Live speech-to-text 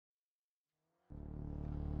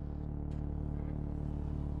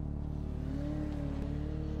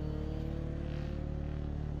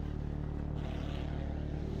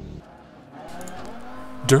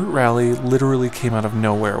Dirt Rally literally came out of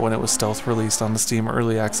nowhere when it was stealth released on the Steam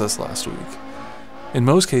Early Access last week. In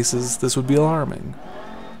most cases, this would be alarming.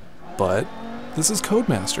 But this is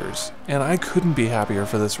Codemasters, and I couldn't be happier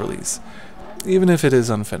for this release, even if it is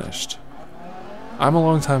unfinished. I'm a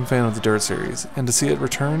longtime fan of the Dirt series, and to see it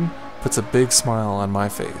return puts a big smile on my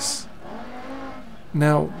face.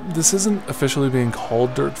 Now, this isn't officially being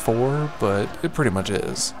called Dirt 4, but it pretty much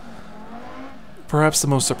is. Perhaps the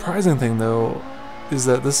most surprising thing, though, is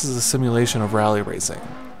that this is a simulation of rally racing.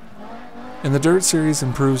 And the Dirt series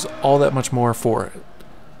improves all that much more for it.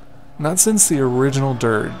 Not since the original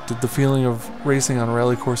Dirt did the feeling of racing on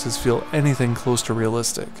rally courses feel anything close to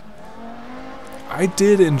realistic. I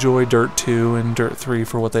did enjoy Dirt 2 and Dirt 3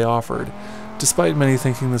 for what they offered, despite many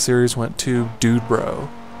thinking the series went too dude bro.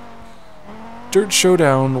 Dirt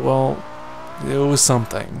Showdown, well, it was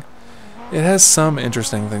something. It has some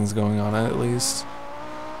interesting things going on at least.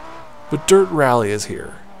 But Dirt Rally is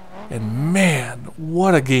here, and man,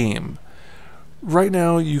 what a game! Right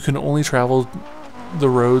now you can only travel the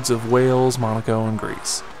roads of Wales, Monaco, and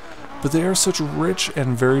Greece, but they are such rich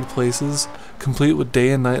and varied places, complete with day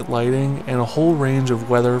and night lighting and a whole range of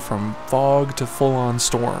weather from fog to full-on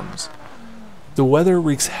storms. The weather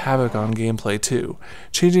wreaks havoc on gameplay too,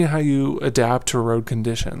 changing how you adapt to road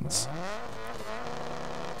conditions.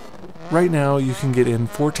 Right now, you can get in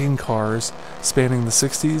 14 cars spanning the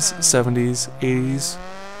 60s, 70s, 80s,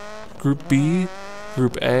 Group B,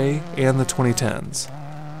 Group A, and the 2010s.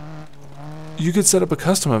 You could set up a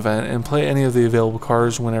custom event and play any of the available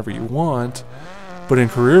cars whenever you want, but in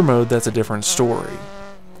career mode, that's a different story.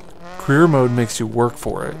 Career mode makes you work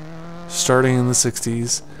for it, starting in the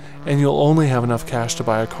 60s, and you'll only have enough cash to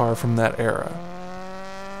buy a car from that era.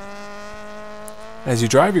 As you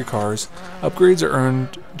drive your cars, upgrades are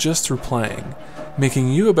earned just through playing, making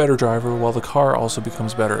you a better driver while the car also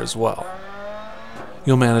becomes better as well.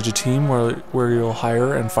 You'll manage a team where you'll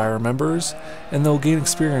hire and fire members, and they'll gain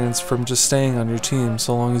experience from just staying on your team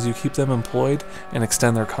so long as you keep them employed and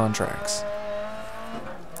extend their contracts.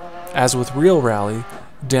 As with real rally,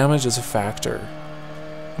 damage is a factor.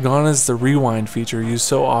 Gone is the rewind feature used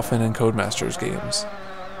so often in Codemasters games.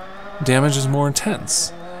 Damage is more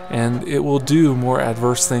intense, and it will do more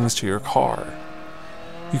adverse things to your car.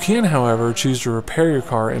 You can, however, choose to repair your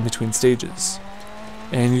car in between stages,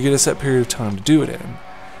 and you get a set period of time to do it in,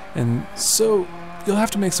 and so you'll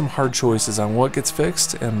have to make some hard choices on what gets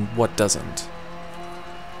fixed and what doesn't.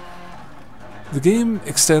 The game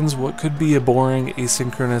extends what could be a boring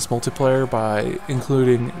asynchronous multiplayer by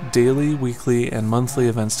including daily, weekly, and monthly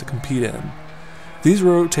events to compete in. These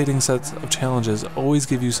rotating sets of challenges always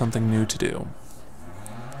give you something new to do.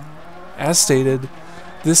 As stated,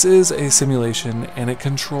 this is a simulation and it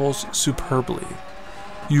controls superbly.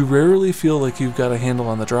 You rarely feel like you've got a handle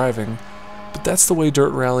on the driving, but that's the way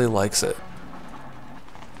Dirt Rally likes it.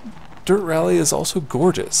 Dirt Rally is also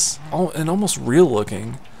gorgeous and almost real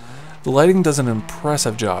looking. The lighting does an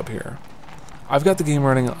impressive job here. I've got the game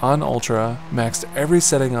running on Ultra, maxed every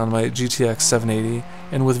setting on my GTX 780,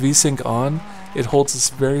 and with VSync on, it holds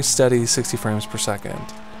this very steady 60 frames per second.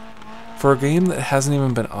 For a game that hasn't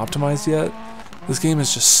even been optimized yet, this game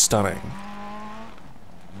is just stunning.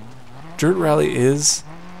 Dirt Rally is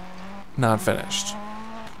not finished,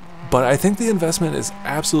 but I think the investment is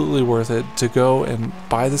absolutely worth it to go and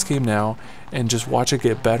buy this game now and just watch it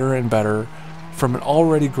get better and better from an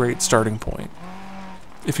already great starting point.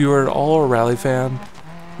 If you are at all a rally fan,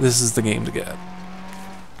 this is the game to get.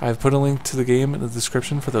 I've put a link to the game in the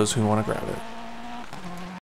description for those who want to grab it.